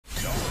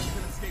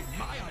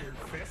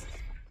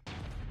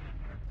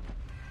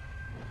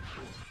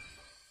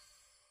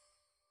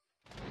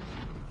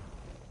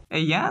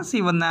giá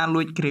si vân na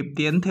lùi kịp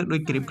tiến theo đôi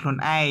kịp luôn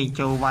ai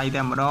châu vay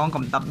tại mà đó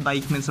cầm tập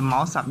đây mình sẽ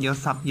máu sập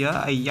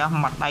dơ giá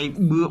mặt đây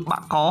bữa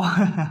bạc có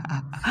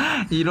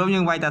gì đó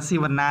nhưng vay ta si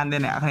vân na đây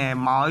nè này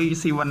mỗi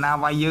si vân na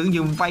vay dưỡng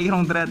dùng vay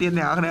không tra tiền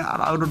nè này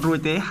ở rồi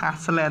thế hạt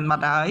lên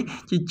mặt ấy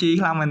chi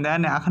làm mình đây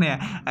nè này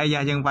ai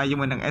giờ dừng vay cho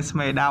mình đừng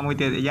sme đau môi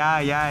tiền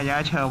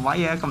giá chờ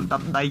vay cầm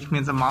tập đây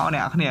mình sẽ máu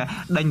nè này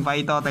đánh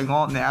vay to tài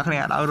ngộp nè này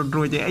ở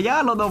rồi thế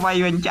giá lô tô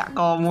vay mình chả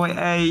có môi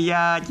ai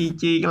giá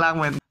chi làm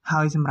mình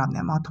hơiสำหรับเ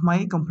นี่ยมาทำไม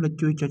กำลัง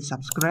ช่วยจด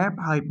subscribe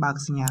ให้บาง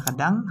สัญญากัน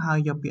ดังให้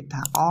ยอมเปลี่ยนท่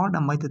าอ๋อด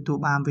ำไม่ถือตัว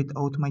บางวิดีโอ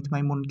ทำไม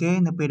มุนเก้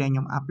ในปีใดย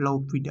อมอัปโหลด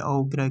วิดีโอ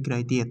เกร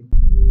ดเดียด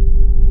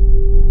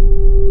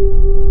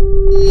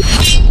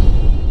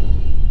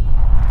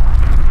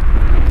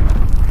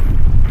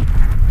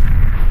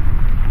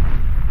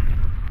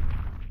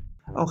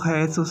โอเค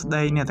สุดท้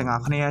ายเนี่ยต่าง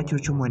กันเนี่ย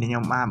ช่วยในย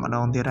อมอ่านมาล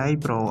องที่ได้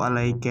โปรอะไร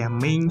เกม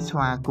มิ่งสว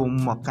ากุม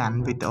หมวกกัน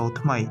วิดีโอท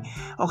ำไม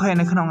โอเคใ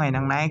นขนมไง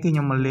นังไหนคือย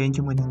อมมาเล่น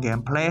ช่วยในเกม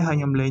เพลย์ให้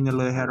ยอมเล่นเ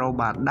ลยฮีโร่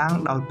บาดดัง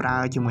โดยปลา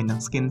ยช่วยใน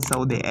สกินโซ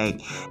เดียก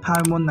ให้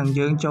มุนหนัง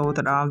ยืงโจแ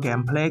ต่ดอเกม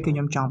เพลย์คือย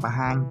อมจองประห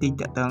ารตี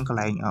จะเติมกระไ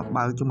รบ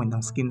างช่วยใน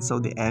สกินโซ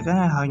เดียก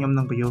ให้ยอม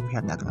นั่งไปโยเพ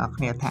จเนี่ยต่างกั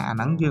นเนี่ยถ้า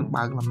นังยืงบ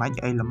างละไม่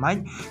ละไม่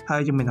ให้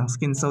ช่วยในส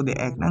กินโซเดี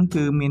ยกนั่น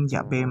คือมีนจ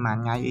ะเป็นมัน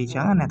ไงอี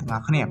จังเนี่ยต่า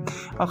งกันเนี่ย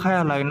โอเค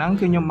อะไรนั่น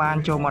คือยอมบาน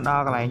โจมาดอ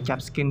กระไรจับ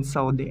สกินโซ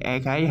เดีย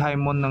กให้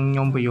มุนนังย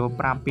มประโยชน์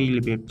ปราปีหรื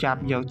อแบบจับ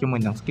ยกจมูก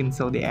หนังสกินโซ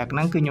เดียก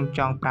นั่นคือยมจ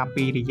องปรา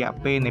ปีระยะ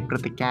เปในป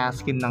ฏิกาส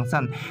กินหนัง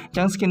สั้น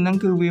จังสกินนั่น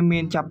คือวิมี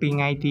นจับปี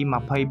ไงที่มา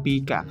พายปี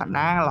กะกันน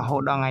ะเราห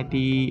ดเอาไง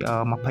ที่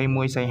มาพายม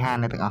วยใส่หาน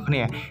ในต่างๆเ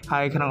นี่ยให้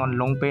ขนม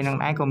ลงไปนั่งไ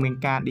หนก็มี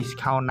การดิส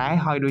คาวน์ไหน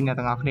ให้ดูใน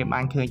ต่างๆเนี่ยบา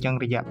งเคยจัง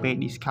ระยะเป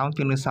ดิสคาวน์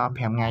จึงนึกสอบแผ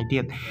งไงเดี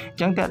ยด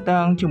จังแต่เติ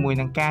งจมูกห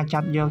นังกาจั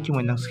บยกจ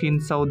มูกหนังสกิน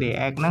โซเดี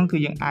ยกนั่นคือ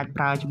ยังอาจป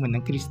ลาจมูกหนั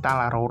งคริสตั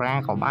ลโรรา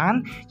ของบ้าน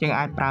ยังอ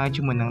าจปลาจ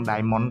มูกหนังได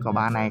มอนด์ของ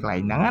บ้านในไกล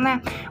นั่งนะ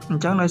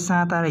จังโดยซา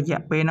ตาระยะ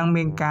เป็นนังเม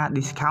นกา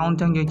ดิสคาวน์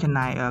จังยังชน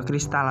ะคริ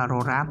สตัลโร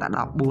ราแต่ด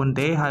อกบุญเ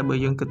ต้ให้เบอ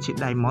ร์ยังกึศจิต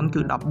ไดมอนด์คื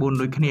อดอกบุญโ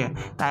ดยขี้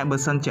แต่เบอ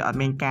ร์ซันจะเ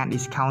มนกาดิ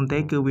สคาวน์เต้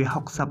คือวิห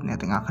กซับเนี่ย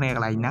ต่างๆอ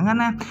ะไรนั่ง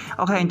นะโ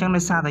อเคจังโด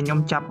ยซาแต่ยม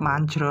จับบ้า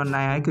นเชิญใน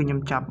คือยม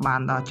จับบ้าน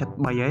ต่อจัด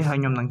ใบยัยให้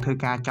ยมนังเธอ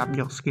การจับ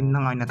ยกสกินทั้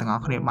งหลายในต่าง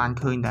ๆบ้าน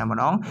คืนแต่มา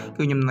ดอง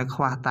คือยมนังค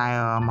ว้าตาย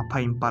มาพา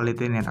ยปาเลเ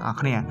ต้เนี่ยต่า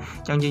ง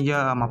ๆจังยังเยอ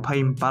ะมาพาย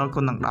ปาลค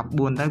นนังดอก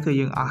บุญแต่คือ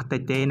ยังเต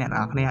เต้เนี่ยต่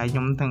างๆให้ย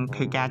มทั้งเธ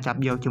อการจับ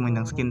ยกจมูก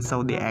นังสกินโซ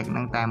เดียก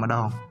นังแต่มาด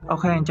องโอ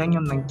เคจังย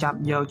มนังจับ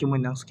ยกจมูก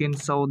นังสกิน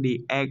โซเดี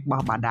ยกบ่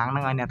บาดัง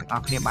นั่งไงเนี่ยต่า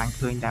งๆบ้าน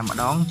คืนแต่มา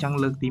ดองจัง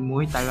เลือกตีมุ้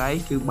ยแต่ไร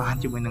คือบ้าน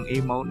จมูกนังเอ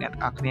โมเนี่ย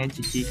ต่างๆ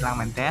จีกลางเห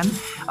มือนเต้น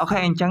โอเค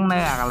จังใน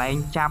อะไร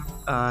จับ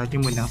จ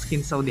มูกนังสกิ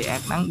นโซเดีย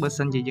กนั่งเบอร์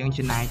ซันจะยังช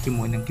นะจ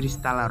มูกนังคริส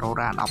ตัลโร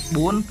ราดอก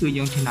บุญคือ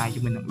ยังชนะจ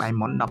มูกนังได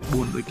มอนด์ดอกบุ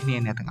ญโดยขี้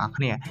เนี่ยต่าง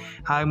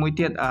ๆให้มุ้ยเ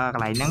ทียดอะ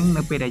ไรนั่งใน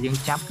เปรย์ยัง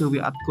จับคือวิ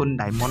อัดกุลไ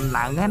ดมอนด์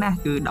ล้างนะ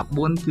คือดอก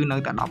บุญคือใน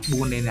แต่ดอกบุ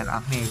ญเนี่ยต่า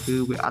งๆคือ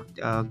วิอัด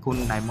กุล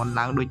ไดมอนด์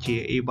ล้างโดยเชีย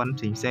ร์อีวัน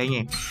สิงเซ่ไง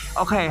โ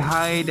อเคใ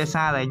ห้เด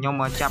ซ่าแต่ยม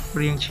มาจับเ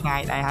รียงง่า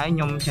ยได้ให้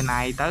ยมชนะ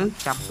tới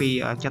จับปี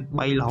จัดใบ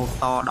โล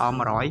โตดอม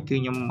ร้อยคือ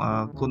ยม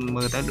กุล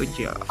มือtớiโดยเ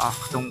ชียร์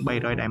ตรงใบ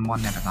รอยไดมอน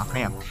ด์เนี่ยต่า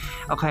ง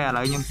ๆโอเคอะไร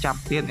ยมจับ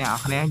เทียดเนี่ย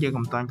เนี่ยยัง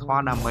กับตอนคว้า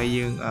ดำใบ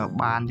ยัง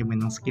บานจะเป็น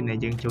สกินเนี่ย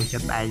ยังโจจั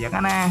ดได้ยัง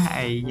นะไ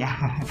อ้ยา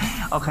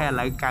โอเคอะไ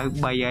รการ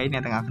ใบยัยเนี่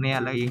ยต่างๆเนี่ย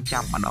อะไรยังจั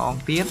บมาดอง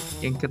เทียด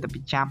ยังก็จะไป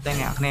จับได้เ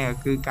นี่ยเนี่ย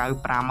คือการ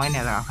ปราไม่เ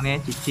นี่ยต่างๆเนี่ย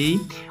จี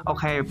โอ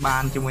เคบา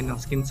นจะเป็น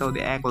สกินโซเ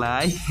ดียกเล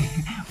ย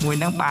มวย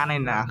นักบานเนี่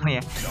ยเนี่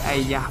ยไอ้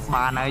ยาบ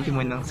านเลยจะเ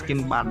ป็นสกิน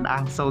บาดดั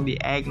งโซเดี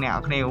ยกเนี่ย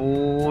เนี่ยโอ้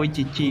ย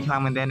จีคลาง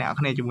มันได้เนี่ย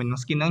เนี่ยจะเป็น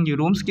สกินนั่งอยู่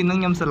รูมสกินนั่ง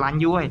ยำสลัน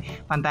ยุ้ย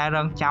มันแต่เ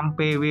รื่องจำเป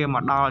เวียมา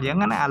ดออย่าง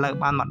นั้นอะไร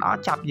บานมาดอ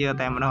จับเยอะแ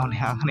ต่มาดอเ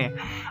นี่ย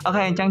โอเค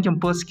จังจม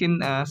พูสกิน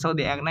โซเ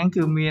ดียกนั่น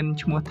คือเมียน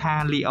ชมัวทา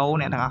ลีโอ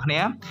เนี่ยต่างๆเ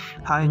นี่ย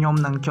ให้ยม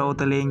นังโจ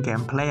ตะเลงเก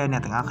มเพลย์เนี่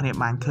ยต่างๆเนี่ย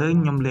บานเคย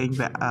ยมเลงแ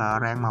บบ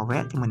แรงมาแว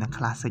ะที่มันค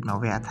ลาสสิกมา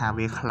แวะทาเว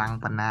คลัง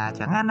ปนา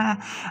จังงั้นนะ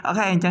โอเค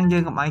จังยื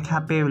นกับไอ้คา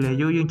เป้เลย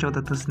ยุ่งโจต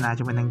ะทุสนาจ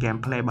ะเป็นเกม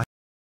เพลย์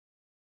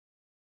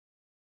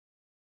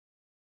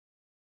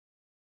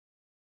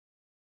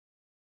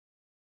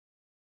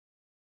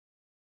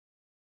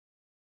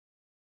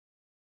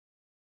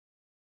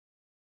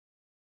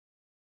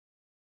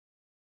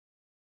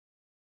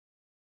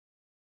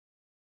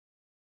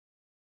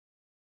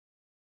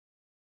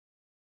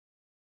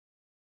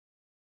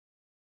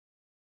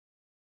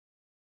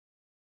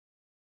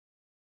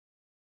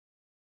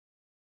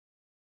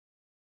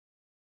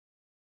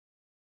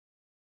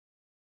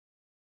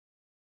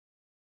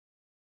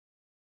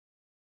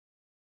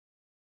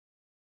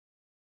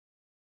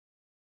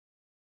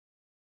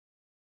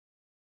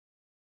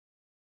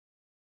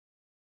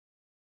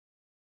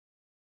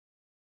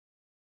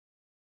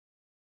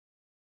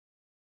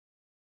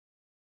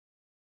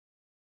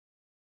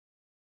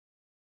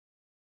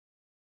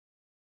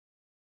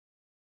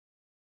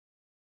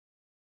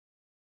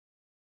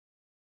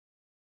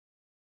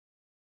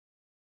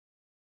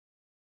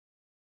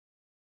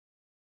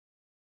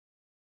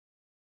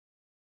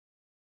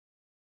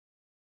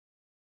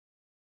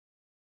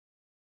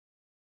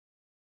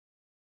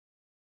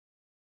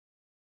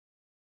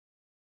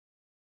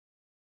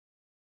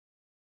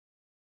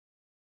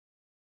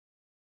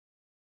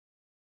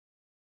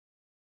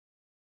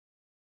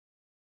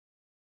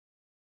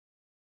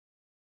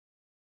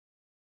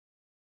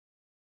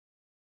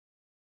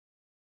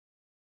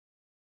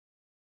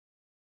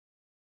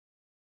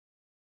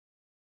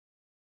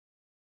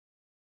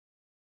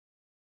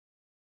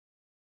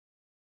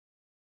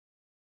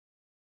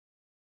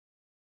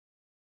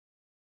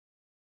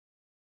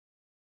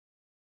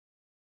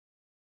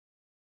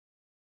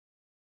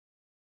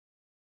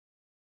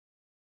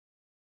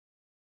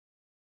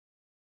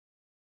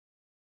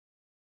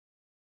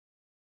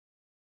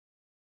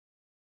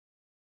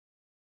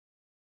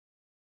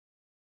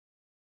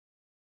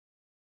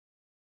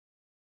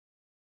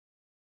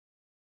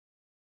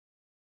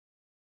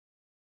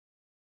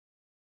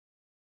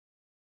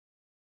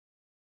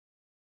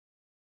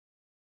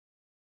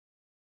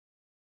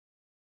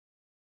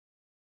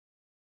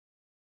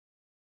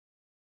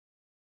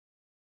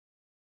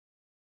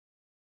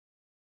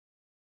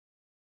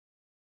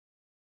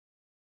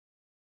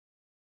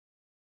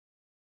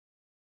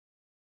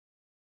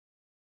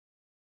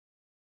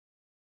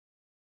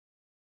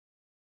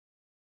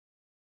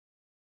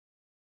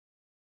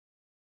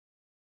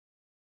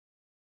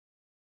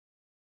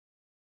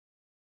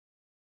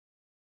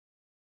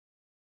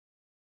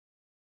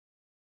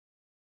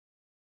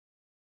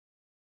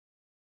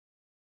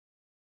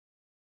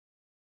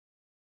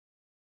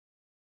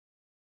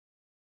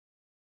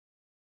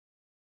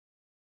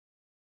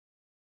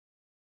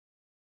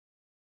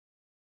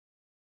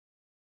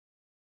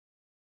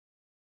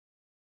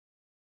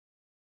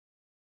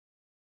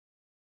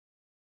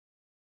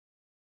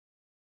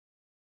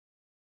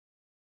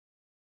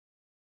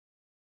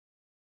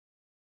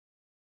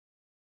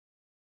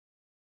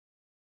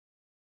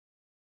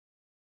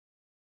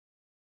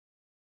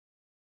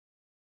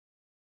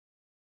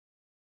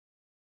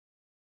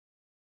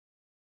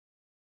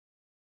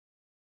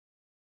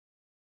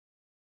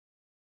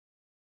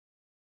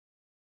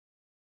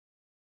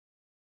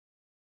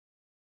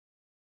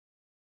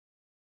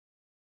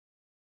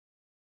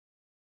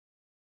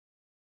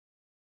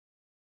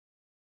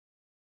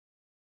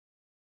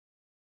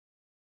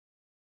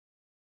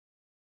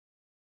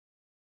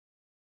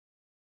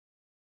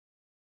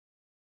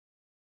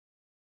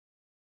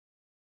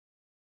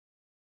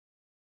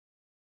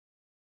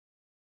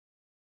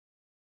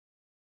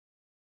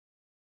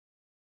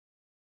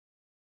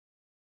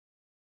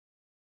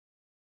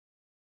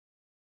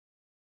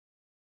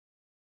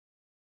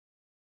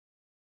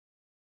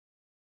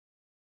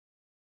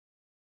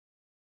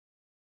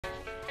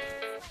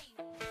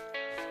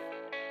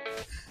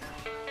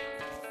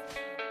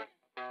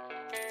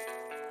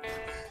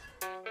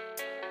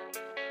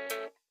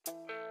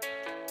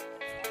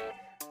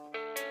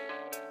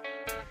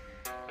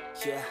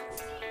yeah.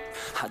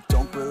 I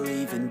don't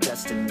believe in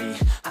destiny,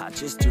 I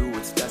just do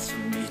what's best for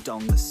me.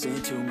 Don't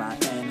listen to my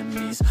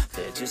enemies,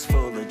 they're just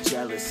full of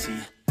jealousy.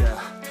 Yeah,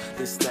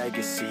 this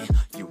legacy,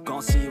 you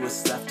gon' see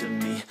what's left of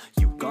me.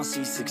 You gon'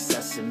 see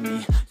success in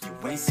me,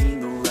 you ain't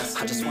seen the rest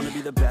of me. I just wanna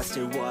be the best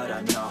at what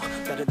I know,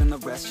 better than the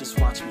rest, just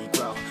watch me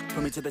grow.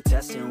 Put me to the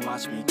test and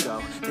watch me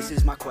go. This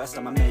is my quest,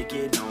 I'ma make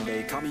it known.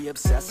 They call me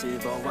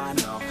obsessive, oh I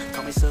know.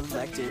 Call me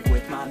selective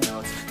with my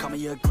notes, call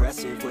me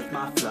aggressive with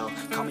my flow.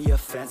 Call me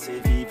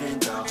offensive even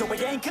though Joe, I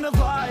ain't gonna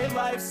lie,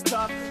 life's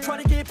tough.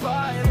 Try to get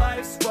by,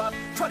 life's rough.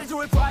 Try to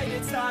do it right,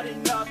 it's not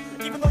enough.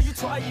 Even though you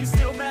try, you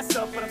still mess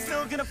up. But I'm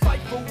still gonna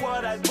fight for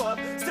what I love,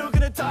 still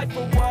gonna die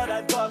for what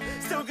I love.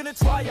 Still gonna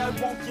try, I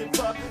won't give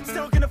up.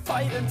 Still gonna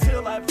fight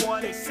until I've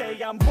won. They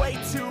say I'm way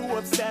too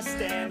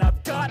obsessed and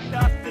I've got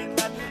nothing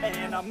left,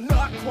 and I'm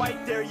not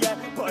quite there yet,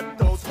 but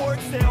those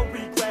words they'll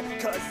regret.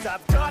 Cause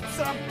I've got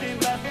something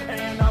left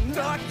and I'm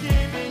not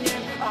giving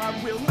in. I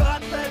will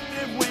not let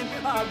them win,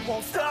 I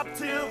won't stop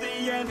till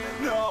the end,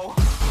 no.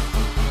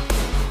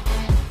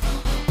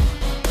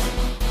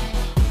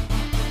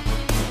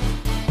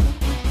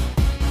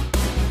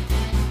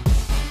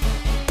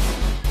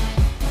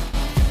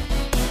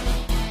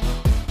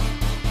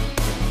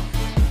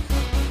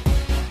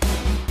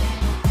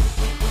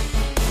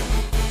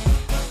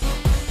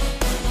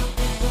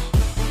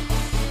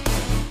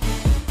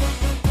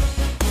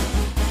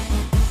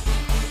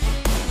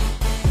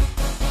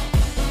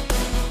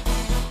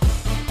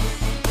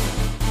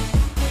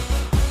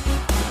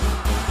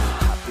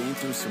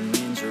 Some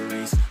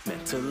injuries,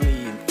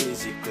 mentally and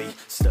physically.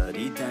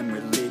 Studied them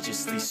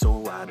religiously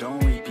so I don't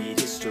repeat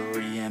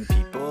history. And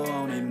people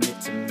won't admit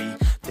to me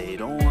they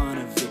don't want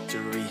a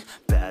victory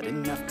bad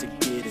enough to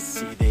get a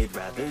C. They'd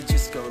rather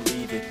just go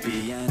leave it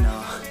be. And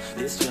oh,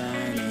 this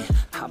journey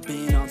I've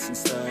been on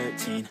since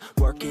 13,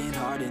 working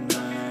hard and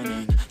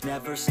learning,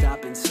 never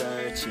stopping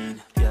searching.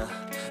 Yeah,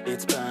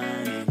 it's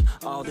burning,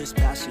 all this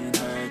passion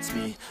hurts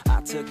me. I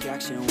took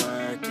action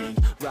working,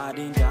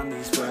 writing down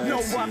these words.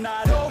 No, I'm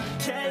not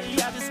okay,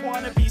 I just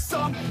wanna be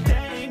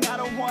something. I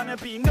don't wanna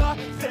be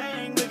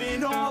nothing,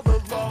 living all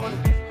alone.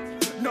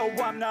 No,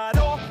 I'm not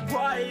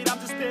alright, I'm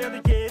just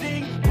barely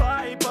getting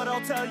by. But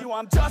I'll tell you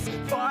I'm just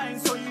fine,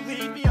 so you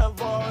leave me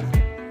alone.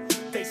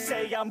 They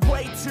say I'm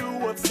way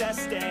too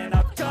obsessed and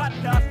I've got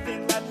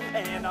nothing left,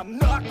 and I'm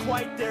not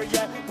quite there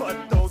yet,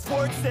 but those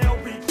words they'll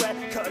regret.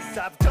 Cause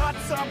I've got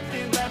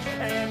something left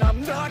and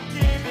I'm not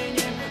giving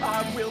in.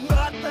 I will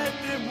not let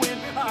them win,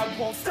 I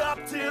won't stop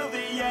till the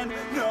end,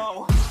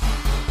 no.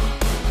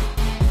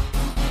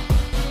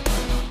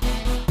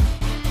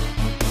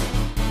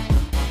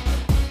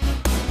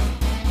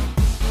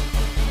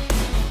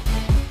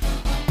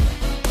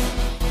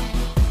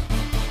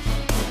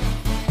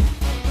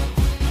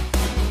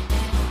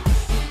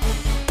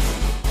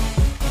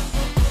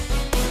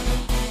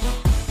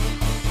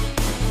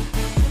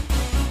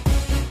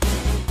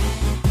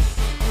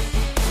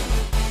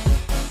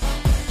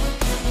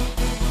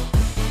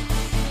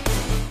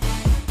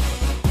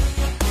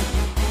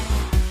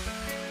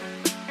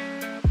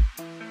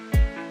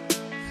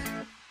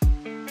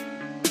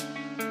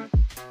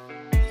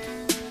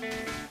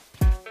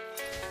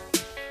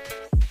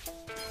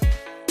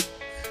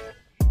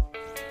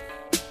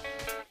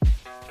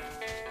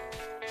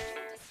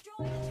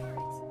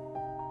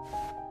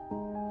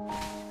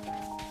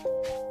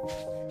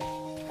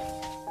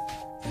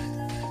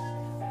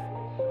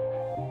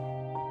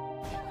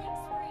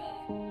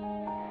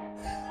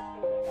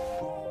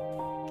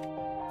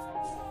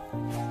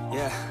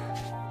 Yeah,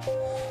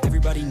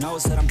 everybody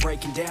knows that I'm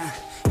breaking down.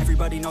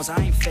 Everybody knows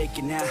I ain't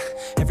faking now.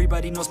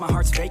 Everybody knows my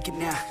heart's vacant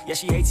now. Yeah,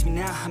 she hates me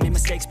now, I made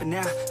mistakes but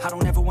now I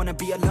don't ever wanna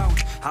be alone.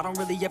 I don't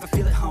really ever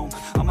feel at home,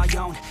 on my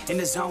own, in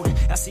the zone.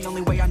 That's the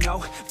only way I know,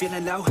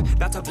 feeling low,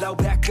 about to blow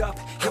back up.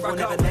 Here I won't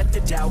ever let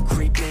the doubt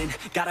creep in.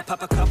 Gotta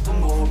pop a couple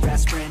more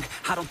aspirin.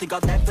 I don't think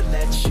I'll ever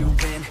let you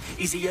in.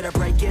 Easier to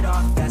break it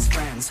off best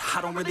friends.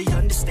 I don't really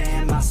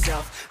understand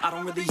myself, I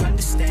don't really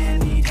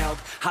understand, need help.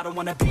 I don't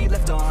wanna be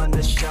left on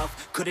the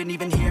shelf. Couldn't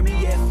even hear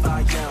me if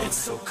I yelled. It's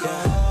so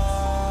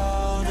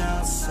cold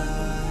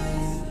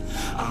outside,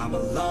 I'm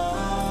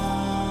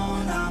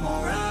alone, I'm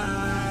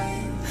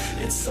alright.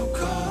 It's so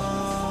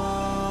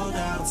cold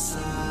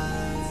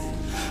outside,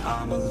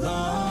 I'm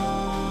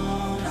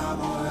alone,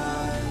 I'm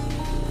alright.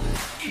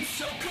 It's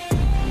so cold.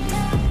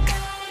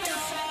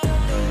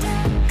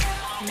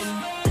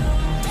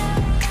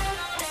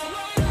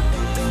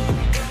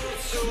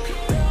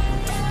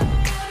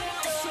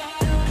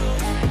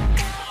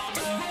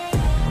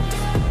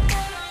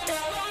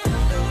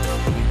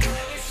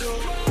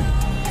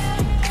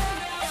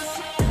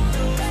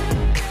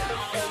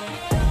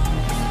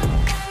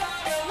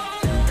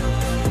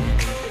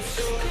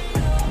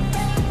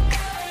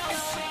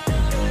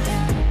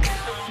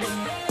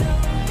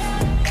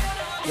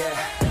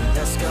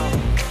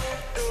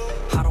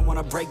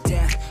 I break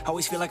down.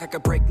 Always feel like I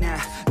could break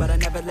now, but I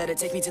never let it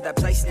take me to that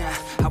place now.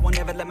 I won't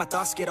ever let my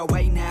thoughts get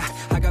away now.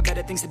 I got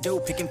better things to do,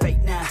 picking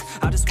fate now.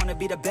 I just wanna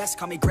be the best,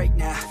 call me great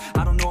now.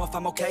 I don't know if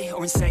I'm okay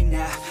or insane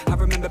now. I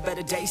remember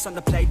better days on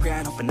the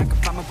playground, hoping I can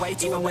find my way.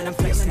 Even when I'm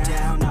feeling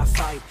down, I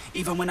fight.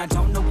 Even when I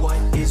don't know what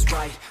is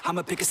right,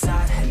 I'ma pick a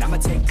side and I'ma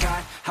take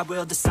pride. I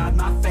will decide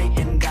my fate,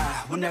 and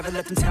I will never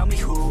let them tell me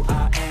who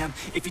I am.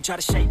 If you try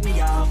to shake me,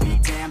 I'll be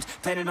damned.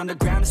 Planet on the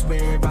ground is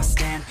where I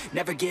stand.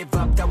 Never give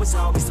up, that was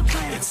always the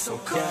plan. It's so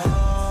cold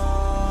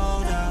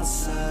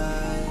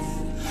outside,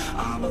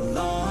 I'm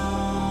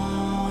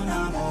alone,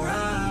 I'm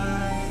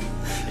alright.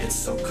 It's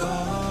so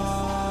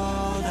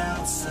cold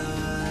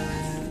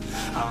outside,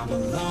 I'm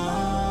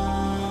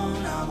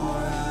alone, I'm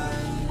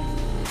alright.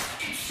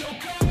 It's so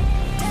cold.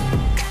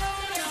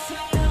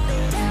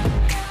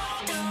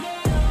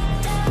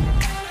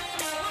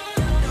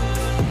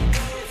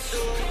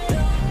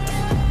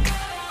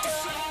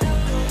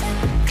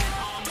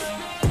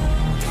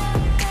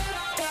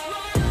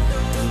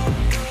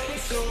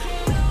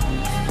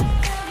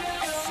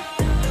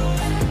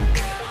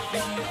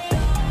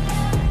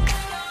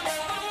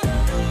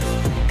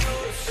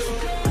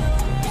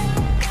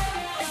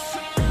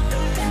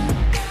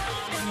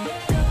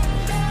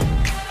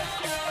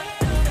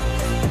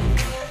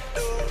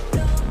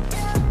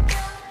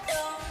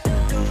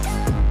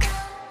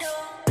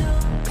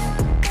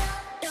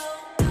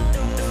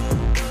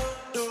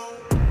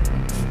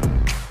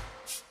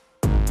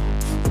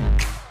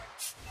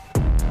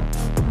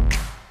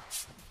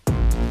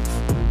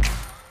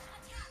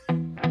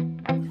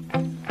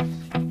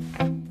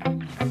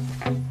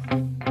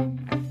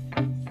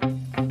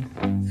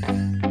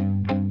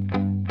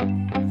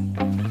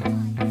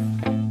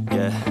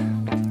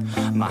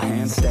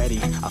 Steady,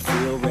 I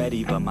feel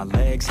ready, but my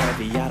legs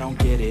heavy, I don't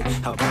get it.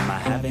 How come I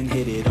haven't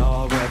hit it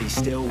already?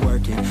 Still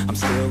working, I'm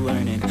still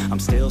learning, I'm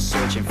still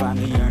searching,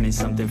 finally earning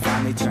something,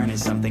 finally turning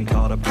something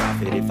called a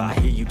profit. If I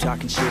hear you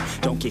talking shit,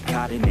 don't get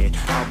caught in it.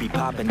 I'll be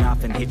popping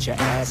off and hit your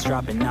ass,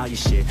 dropping all your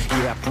shit.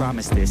 Yeah, I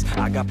promise this,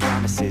 I got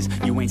promises,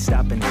 you ain't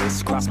stopping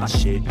this. Cross my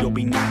shit, you'll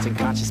be knocked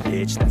unconscious,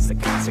 bitch. That's the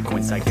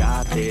consequence, I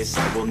got this,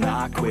 I will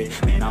not quit.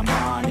 Man, I'm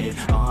on it,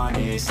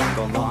 honest, I'm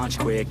gonna launch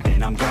quick,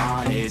 then I'm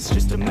gone. It's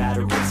just a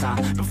matter of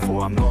time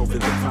before I'm over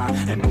the climb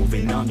and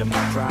moving under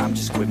my prime.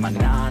 Just quit my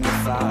 9 to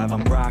 5,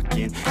 I'm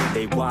rocking, and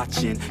they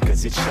watching,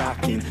 cause it's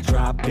shocking.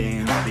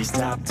 Dropping all these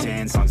top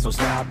 10 songs, no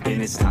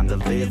stopping. It's time to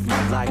live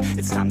my life,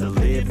 it's time to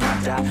live,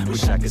 not die.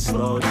 Wish I could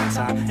slow down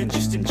time and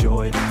just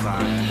enjoy the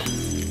climb.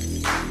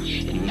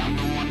 And I'm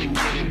the one to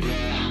get it, bro.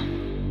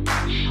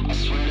 I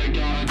swear to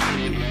God I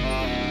get it,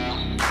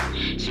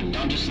 bro. So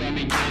don't just let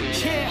me get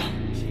it.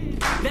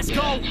 Yeah, let's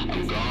go.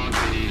 I'm gonna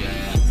get it,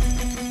 yeah.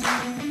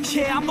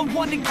 Yeah, I'm the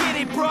one to get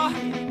it, bro.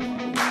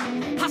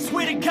 I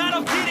swear to God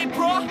I'll get it,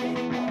 bro.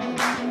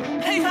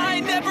 Hey, I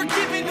ain't never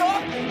giving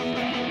up.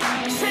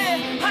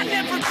 Yeah, I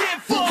never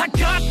give up. I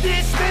got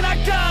this, man, I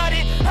got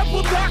it. I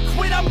will not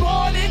quit, I'm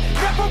on it.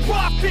 Never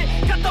off it.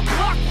 Got the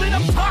block lit,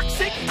 I'm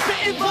toxic.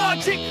 Spitting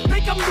logic,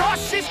 make them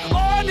nauseous.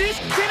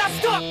 Honest, can I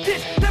stop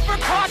this? Never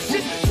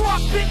cautious,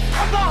 drop it.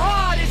 I'm the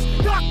hardest.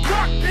 Knock,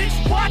 knock,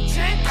 bitch, watch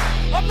it.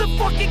 I'm the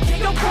fucking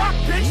king of rock,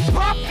 bitch.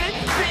 Profit,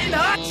 spitting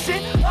hot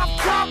shit. Off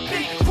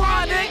topic,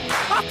 chronic.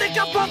 I think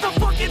I'm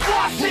motherfucking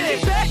lost it.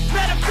 Taking back,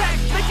 matter of fact,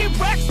 making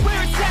racks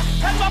where it's at.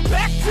 Have my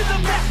back to the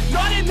mat,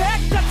 not an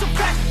act, that's a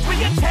fact. We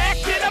attack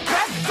in a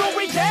back, don't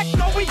react,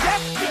 no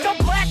react. Think I'm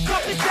black,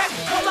 off his back,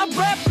 while I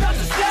rap, not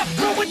to step.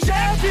 Throw a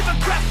jab, give a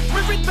crap.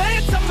 We're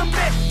advanced, I'm the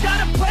man. Got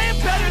a plan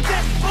better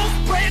than most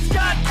brands.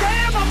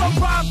 Goddamn, I'm a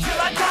rhyme till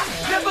I die.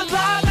 Never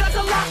lie, that's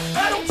a lie.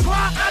 I don't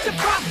try, I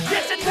defy.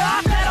 Get to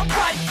nod, that I'm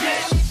right,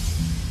 yeah.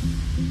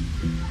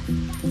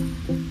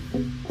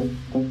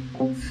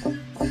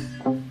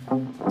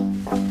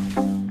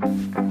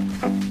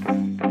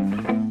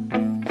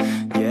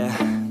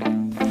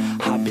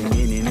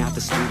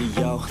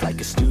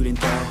 Like a student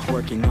though,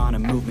 working on a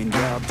movement,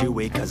 yeah, I'll do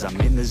it cause I'm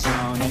in the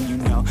zone. And you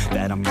know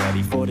that I'm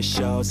ready for the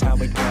shows. How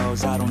it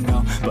goes, I don't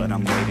know, but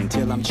I'm waiting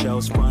till I'm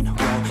chose. Front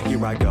row,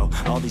 here I go.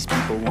 All these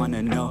people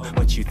wanna know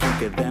what you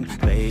think of them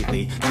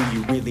lately. Do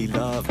you really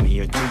love me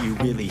or do you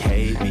really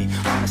hate me?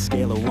 On a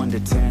scale of 1 to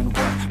 10,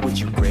 what would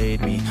you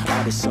grade me?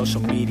 All this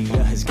social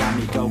media has got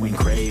me going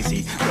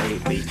crazy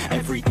lately.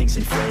 Everything's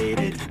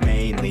inflated,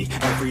 mainly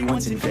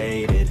everyone's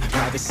invaded.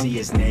 Privacy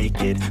is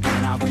naked,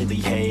 man, I really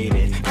hate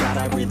it. God,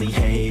 I really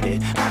hate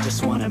it. I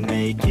just wanna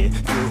make it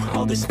through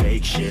all this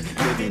fake shit.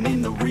 Living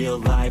in the real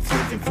life,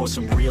 living for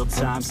some real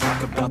times.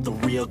 Talk about the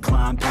real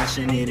climb,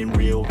 passionate in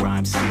real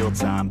rhymes. Steal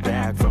time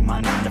back from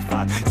my 9 to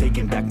 5,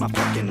 taking back my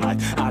fucking life.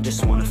 I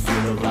just wanna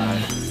feel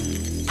alive.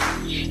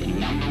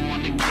 And I'm the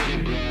one to get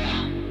it, bro.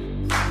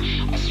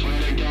 I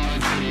swear to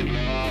God I get it,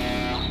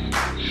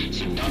 bro.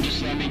 So don't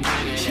just let me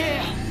get it.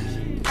 Yeah,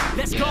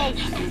 let's go. I'm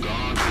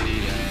gonna get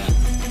it,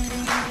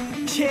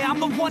 yeah. Yeah, I'm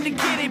the one to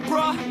get it,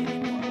 bro.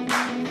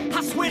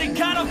 I swear to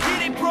God I'll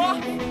get it, bro.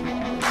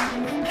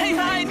 Hey,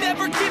 I ain't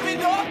never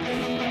giving up.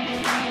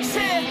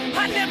 Yeah,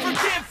 I never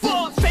give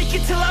up. Fake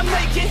it till I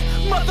make it.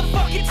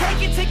 Motherfucking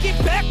take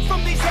it back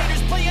from these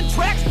haters. Playing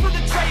tracks for the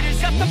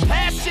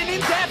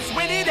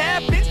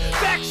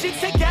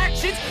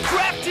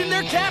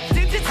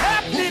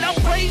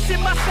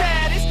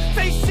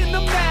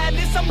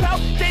I'm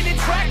out gaining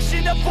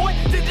traction. Avoid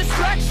the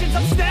distractions,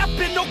 I'm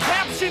snapping, no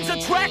captions.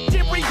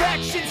 Attracting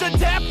reactions,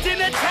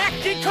 adapting,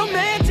 attacking,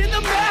 commanding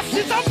the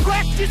masses. I'm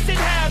practicing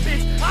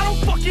habits, I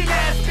don't fucking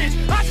ask bitch,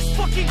 I just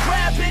fucking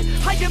grab it.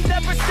 I am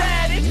never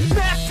static,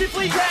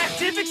 massively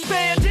active,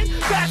 expanding,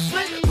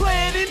 backslid,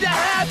 planning to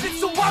have it.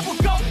 So I will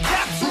go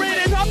capture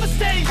it, and I'ma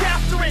stay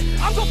after it.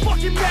 I'm gonna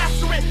fucking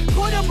master it,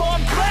 put them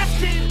on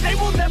blast it. They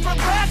will never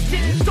last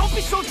it, don't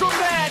be so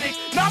dramatic.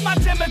 Not my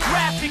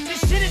demographic,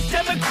 this shit is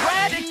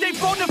democratic. They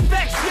phone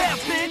effects, yeah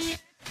bitch.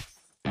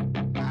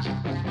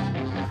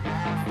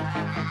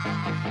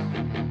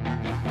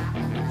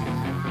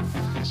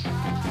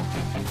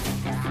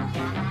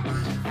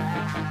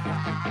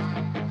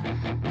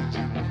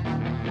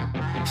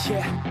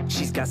 Yeah,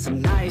 she's got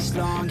some nice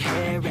long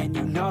hair, and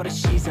you know that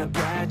she's a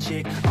bad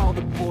chick. All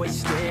the boys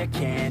stare,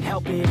 can't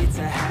help it, it's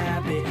a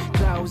habit.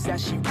 Clothes that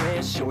she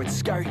wears, short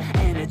skirt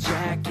and a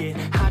jacket.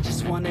 I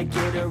just wanna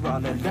get her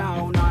all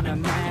alone on a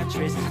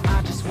mattress.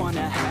 I just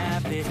wanna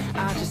have it,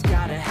 I just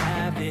gotta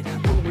have it.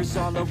 Rumors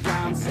all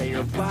around say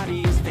her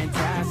body is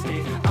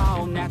fantastic.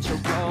 All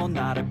natural,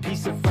 not a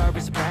piece of fur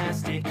is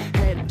plastic.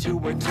 Head to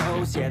her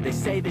toes, yeah, they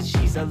say that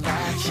she's a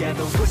latch. Yeah,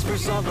 the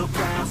whispers all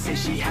around say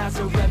she has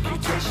a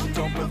reputation.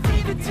 Don't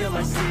believe it till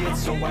I see it,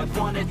 so I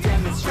want a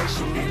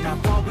demonstration. And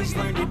I've always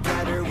learned it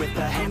better with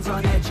a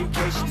hands-on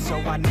education. So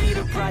I need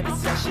a private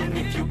session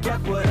if you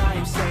get what I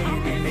am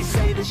saying. And they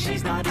say that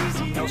she's not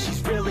easy, no,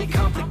 she's really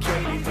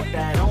complicated. But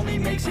that only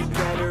makes it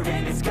better,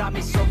 and it's got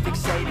me so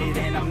fixated.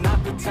 And I'm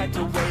not the type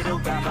to wait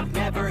around, I've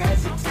never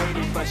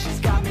hesitated. But she's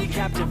got me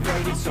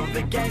captivated, so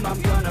the game,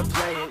 I'm gonna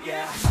play it,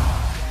 yeah.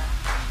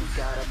 She's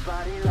got a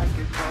body like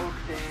a coke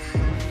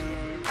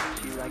thing.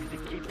 She likes to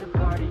keep the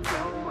party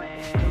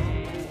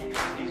going.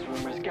 These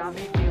rumors got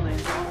me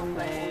feeling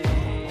lonely.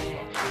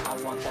 I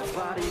want that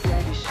body,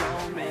 baby,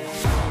 show me.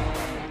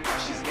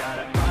 She's got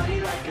a body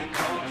like a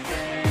coke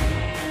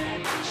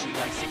thing. She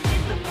likes to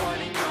keep the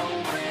party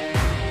going.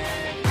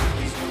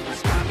 These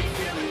rumors got me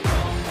feeling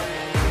lonely.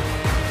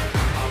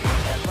 I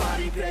want that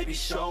body, baby,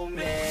 show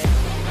me.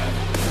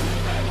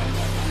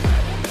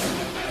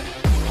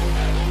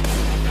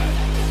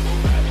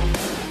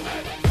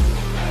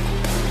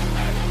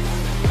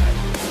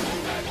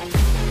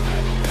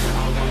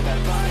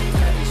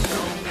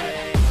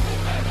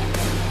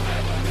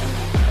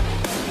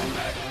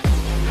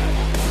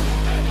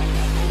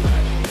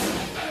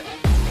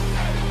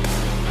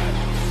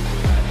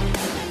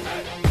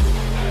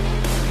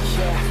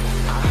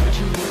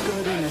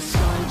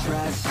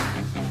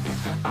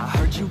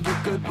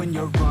 When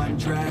you're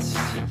undressed,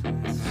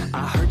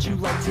 I heard you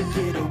like to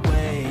get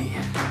away.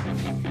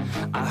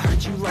 I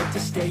heard you like to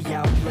stay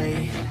out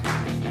late.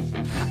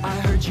 I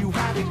heard you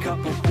had a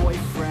couple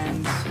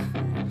boyfriends.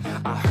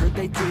 I heard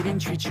they didn't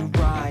treat you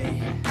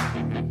right.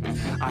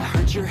 I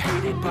heard you're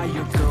hated by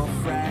your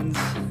girlfriends,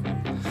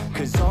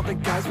 'cause all the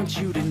guys want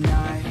you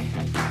tonight.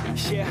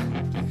 Yeah,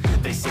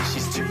 they say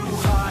she's too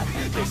hot,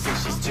 they say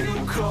she's too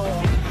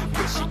cold.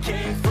 Where she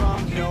came from,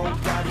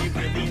 nobody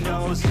really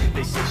knows.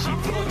 They say she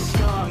looks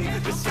young,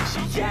 they say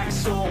she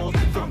acts old.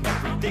 From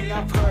everything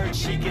I've heard,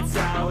 she gets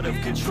out of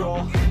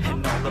control.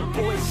 And all the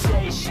boys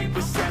say she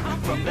was sent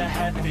from the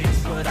heavens.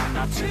 But I'm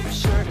not too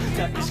sure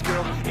that this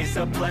girl is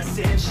a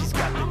blessing. She's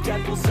got the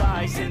devil's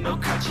eyes, and they'll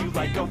cut you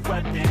like a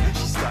weapon.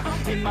 She's stuck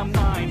in my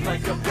mind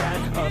like a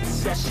bad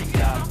obsession.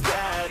 Got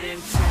bad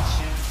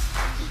intentions.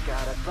 She's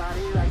got a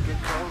body like a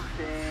coke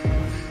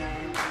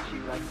thing. She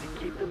likes to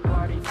keep the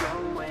party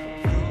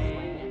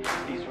going.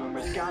 These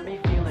rumors got me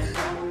feeling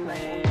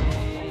lonely.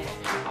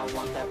 I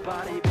want that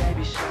body,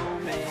 baby, show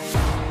me.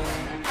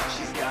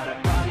 She's got a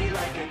body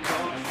like a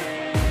coke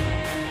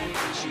thing.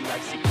 She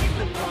likes to keep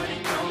the party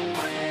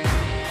going.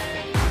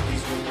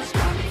 These rumors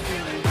got me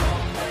feeling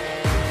lonely.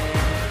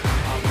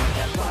 I want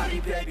that body,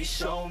 baby,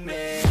 show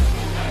me.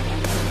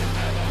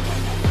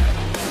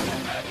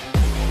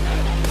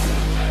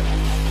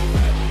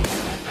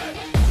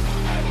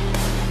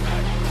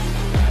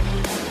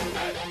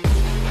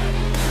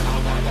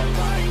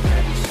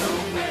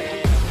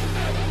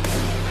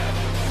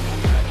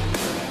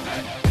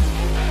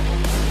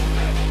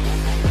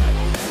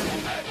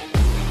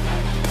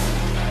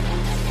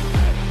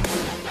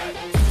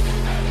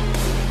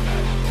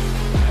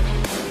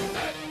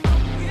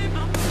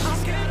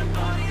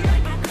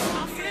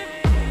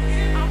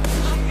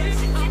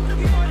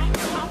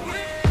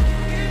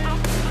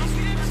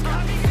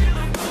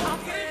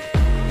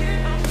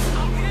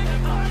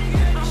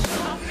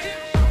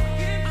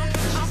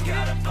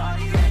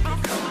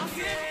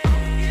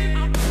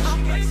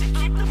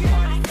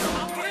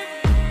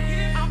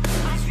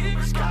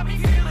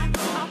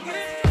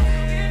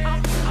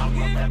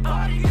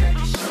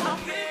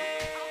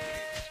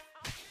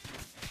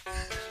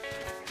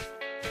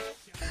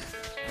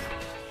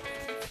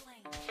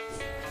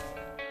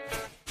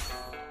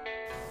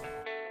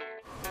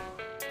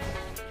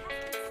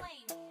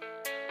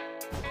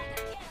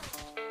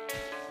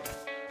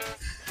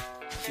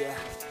 Yeah,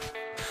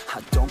 I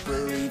don't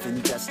believe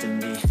in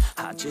destiny,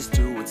 I just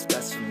do what's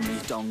best for me.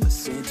 Don't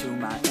listen to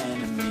my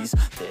enemies,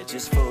 they're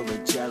just full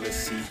of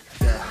jealousy.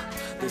 Yeah,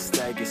 this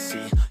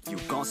legacy. You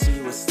gon' see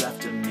what's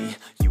left of me.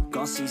 You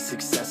gon' see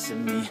success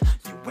in me.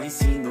 You ain't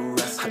seen the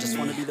rest of me. I just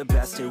wanna be the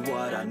best at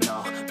what I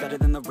know. Better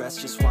than the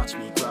rest, just watch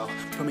me grow.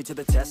 Put me to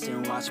the test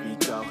and watch me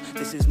go.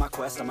 This is my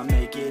quest, I'ma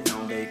make it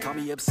known. They call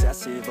me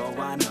obsessive, oh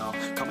I know.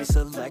 Call me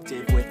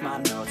selective with my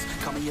notes.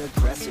 Call me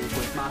aggressive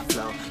with my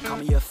flow. Call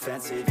me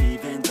offensive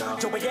even though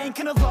Joe, I ain't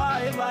gonna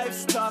lie,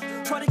 life's tough.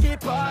 Try to get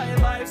by,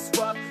 life's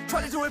rough.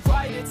 Try to do it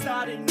right, it's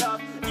not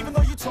enough. Even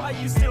though you try,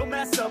 you still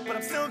mess up. But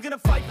I'm still gonna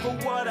fight for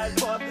what I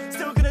love.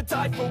 Still gonna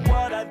die for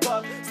what I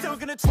love. Still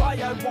gonna try,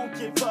 I won't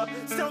give up.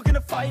 Still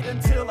gonna fight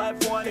until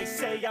I've won. They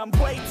say I'm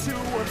way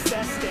too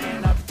obsessed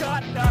and I've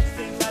got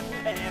nothing left.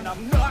 And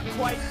I'm not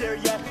quite there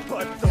yet,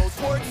 but those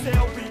words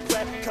they'll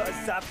regret.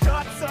 Cause I've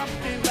got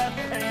something left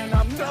and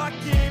I'm not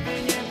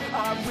giving in.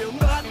 I will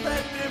not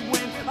let them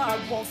win. I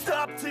won't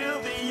stop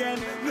till the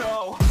end,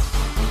 no.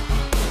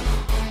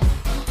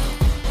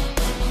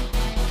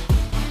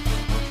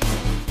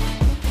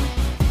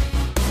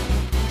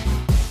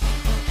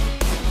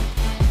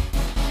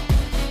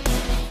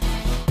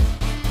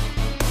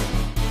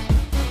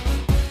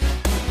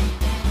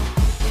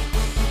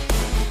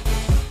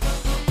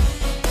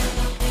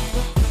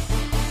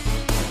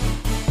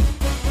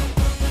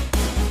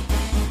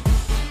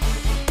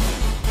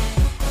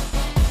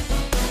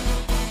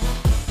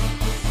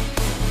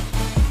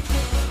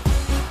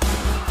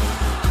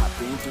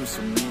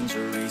 Some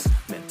injuries,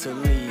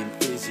 mentally and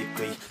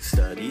physically.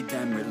 Studied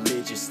them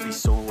religiously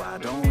so I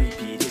don't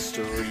repeat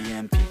history.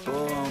 And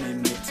people won't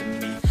admit to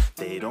me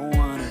they don't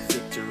want a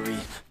victory.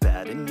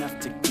 Bad enough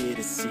to get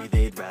a C,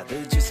 they'd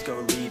rather just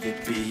go leave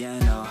it be.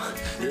 And oh,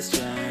 this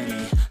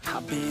journey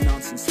I've been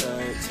on since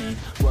 13.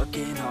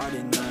 Working hard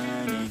and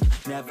learning,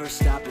 never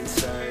stopping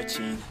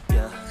searching.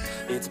 Yeah,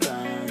 it's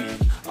burning,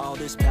 all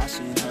this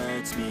passion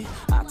hurts me.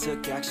 I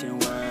took action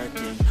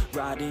working,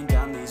 writing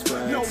down these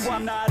words. No,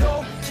 I'm not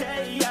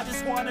okay, I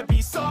just wanna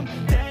be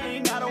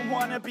something. I don't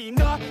wanna be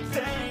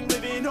nothing,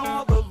 living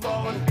all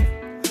alone.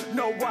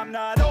 No, I'm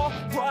not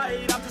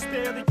alright, I'm just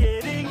barely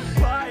getting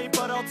by.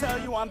 But I'll tell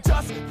you I'm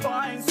just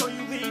fine, so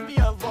you leave me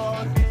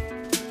alone.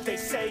 They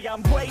say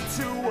I'm way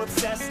too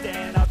obsessed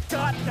and I've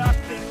got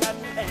nothing left.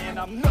 And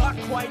I'm not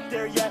quite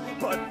there yet,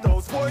 but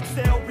those words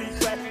they'll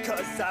regret.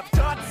 Cause I've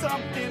got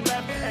something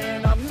left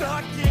and I'm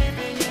not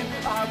giving in.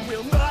 I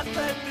will not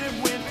let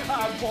them win.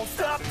 I won't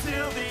stop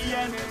till the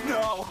end,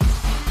 no.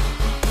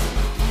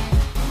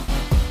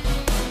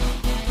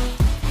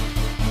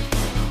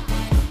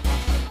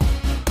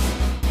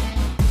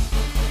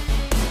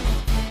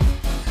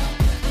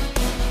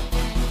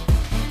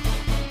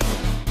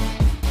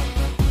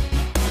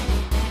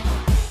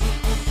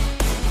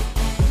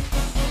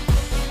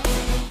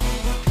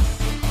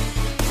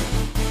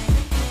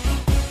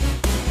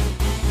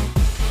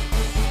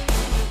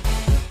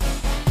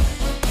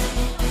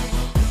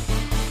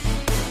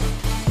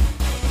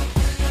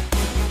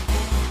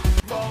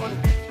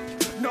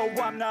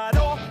 I'm not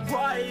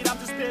alright, I'm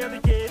just barely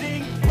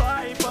getting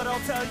by. But I'll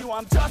tell you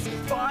I'm just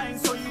fine,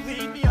 so you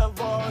leave me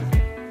alone.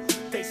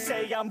 They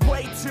say I'm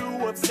way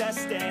too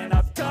obsessed and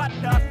I've got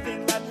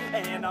nothing left.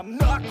 And I'm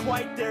not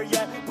quite there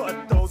yet,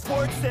 but those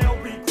words they'll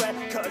regret.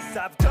 Cause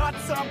I've got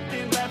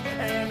something left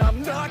and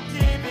I'm not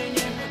giving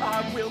in.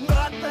 I will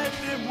not let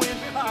them win.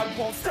 I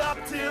won't stop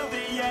till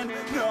the end,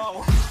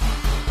 no.